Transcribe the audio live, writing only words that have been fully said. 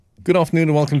Good afternoon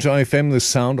and welcome to IFM, the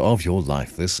sound of your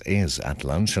life. This is At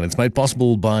Lunch and it's made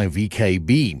possible by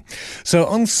VKB. So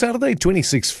on Saturday,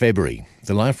 26 February,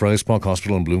 the Life Rosepark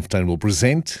Hospital in Bloemfontein will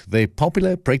present their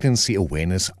popular Pregnancy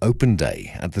Awareness Open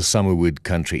Day at the Summerwood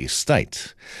County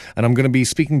Estate. And I'm going to be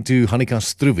speaking to Hannika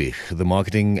Struwig, the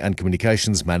Marketing and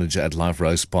Communications Manager at Life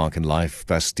Rosepark and Life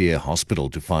Pasteur Hospital,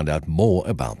 to find out more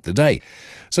about the day.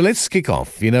 So let's kick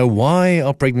off. Why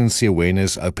are Pregnancy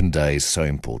Awareness Open Days so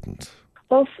important?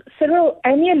 Well, Cyril,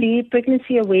 annually,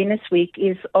 Pregnancy Awareness Week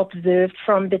is observed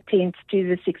from the 10th to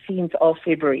the 16th of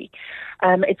February.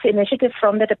 It's an initiative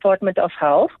from the Department of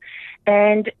Health,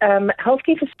 and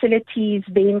healthcare facilities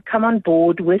then come on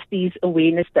board with these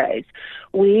awareness days,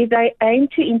 where they aim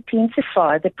to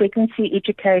intensify the pregnancy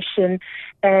education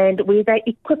and where they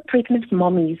equip pregnant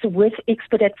mommies with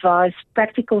expert advice,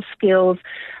 practical skills,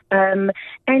 and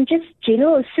just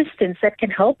general assistance that can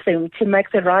help them to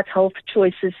make the right health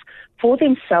choices for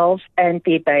themselves and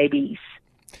their babies.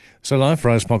 So Life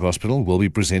Rosepark Hospital will be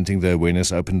presenting the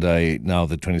Awareness Open Day now,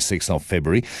 the 26th of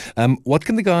February. What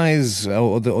can the guys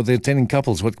or the attending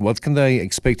couples, what can they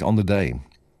expect on the day?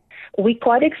 We're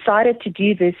quite excited to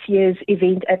do this year's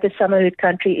event at the Summerwood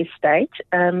County Estate,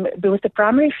 with the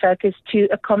primary focus to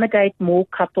accommodate more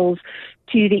couples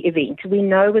to the event. We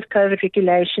know with COVID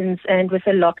regulations and with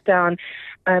the lockdown,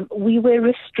 we were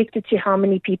restricted to how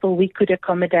many people we could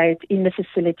accommodate in the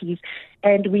facilities,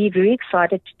 and we're very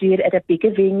excited to do it at a bigger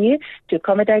venue to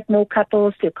accommodate more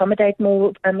couples, to accommodate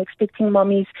more expecting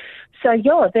mommies. So,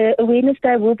 the Awareness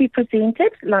Day will be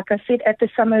presented, like I said, at the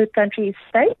Summerwood County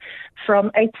Estate from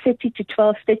 8:30 to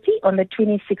 12:30 on the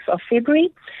 26th of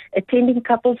February. Attending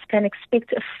couples can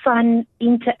expect a fun,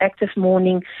 interactive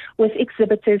morning with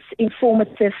exhibitors,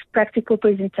 informative, practical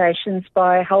presentations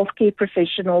by healthcare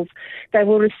professionals. They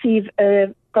will receive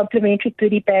a complimentary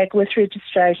goodie bag with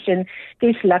registration.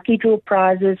 There's lucky draw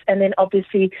prizes, and then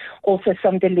obviously also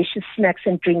some delicious snacks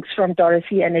and drinks from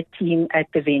Dorothy and her team at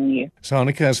the venue. So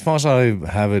Hannika, as far as I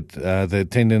have it, the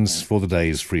attendance for the day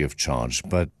is free of charge,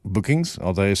 but bookings,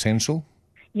 are they essential?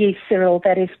 Yes, Cyril,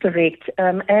 that is correct.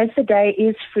 As the day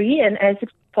is free and as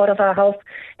it's part of our health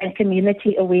and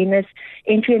community awareness,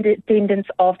 entry and attendance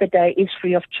of the day is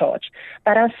free of charge.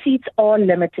 But our seats are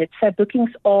limited, so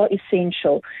bookings are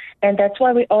essential. And that's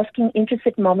why we're asking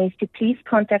interested mommies to please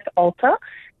contact Alta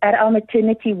at our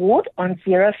maternity ward on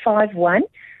 051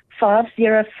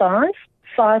 505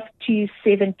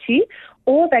 5272,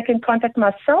 or they can contact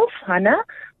myself, Hannah,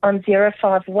 on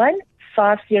 051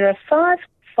 505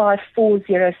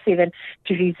 5407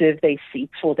 to reserve their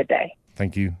seats for the day.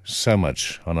 Thank you so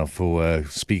much, Hannah, for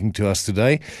speaking to us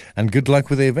today, and good luck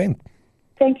with the event.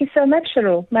 Thank you so much,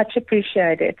 Cyril. Much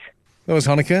appreciated. That was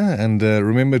Hannika, and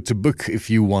remember to book if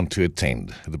you want to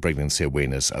attend the Pregnancy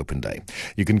Awareness Open Day.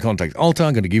 You can contact Alta.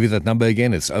 I'm going to give you that number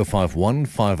again. It's 051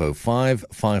 505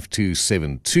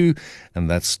 5272, and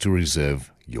that's to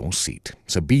reserve your seat.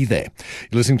 So be there.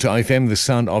 You're listening to IFM, the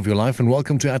sound of your life, and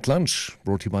welcome to At Lunch,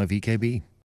 brought to you by VKB.